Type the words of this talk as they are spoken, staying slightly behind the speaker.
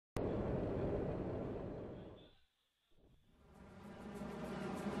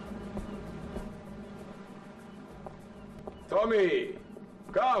Tommy,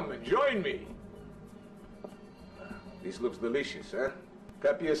 come and join me. This looks delicious, huh?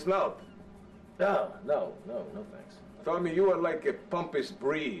 Copy a snout. No, thanks. Tommy, you are like a pompous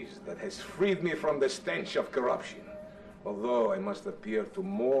breeze that has freed me from the stench of corruption. Although I must appear to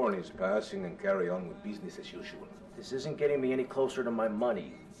mourn his passing and carry on with business as usual. This isn't getting me any closer to my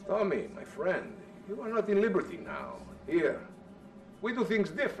money. Tommy, my friend, you are not in liberty now. Here, we do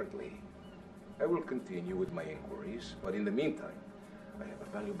things differently. I will continue with my inquiries, but in the meantime, I have a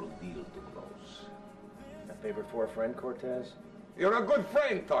valuable deal to close. A favor for a friend, Cortez? You're a good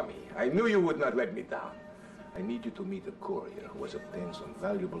friend, Tommy. I knew you would not let me down. I need you to meet a courier who has obtained some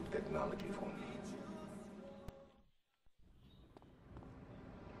valuable technology for me.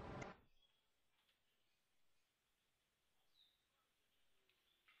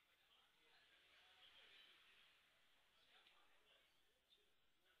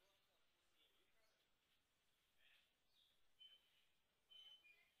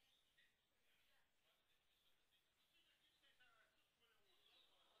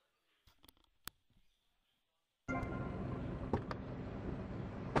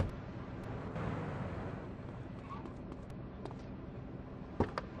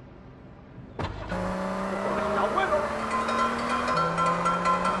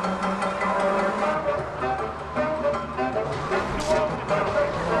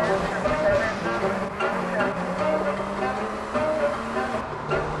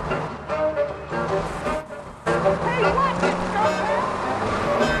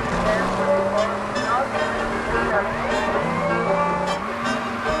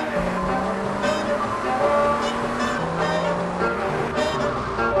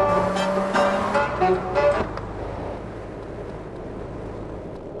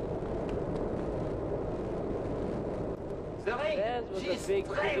 She's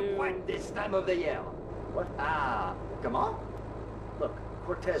très white this time of the year. What? Ah, comment? Look,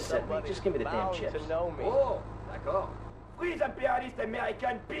 Cortez sent me. Just give me the damn chips. Oh, d'accord. Freeze impérialiste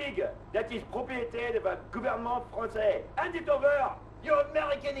American pig that is propriété du gouvernement français. Hand it over! You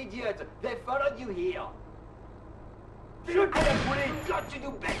American idiot! They followed you here. Shoot the police! You got to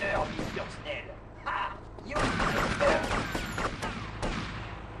do better, Mr. Snell. Ha! You...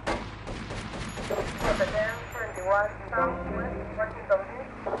 Rotterdam 21 Southwest, Washington Beach.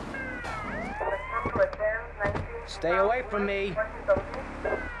 Stay away from me. Washington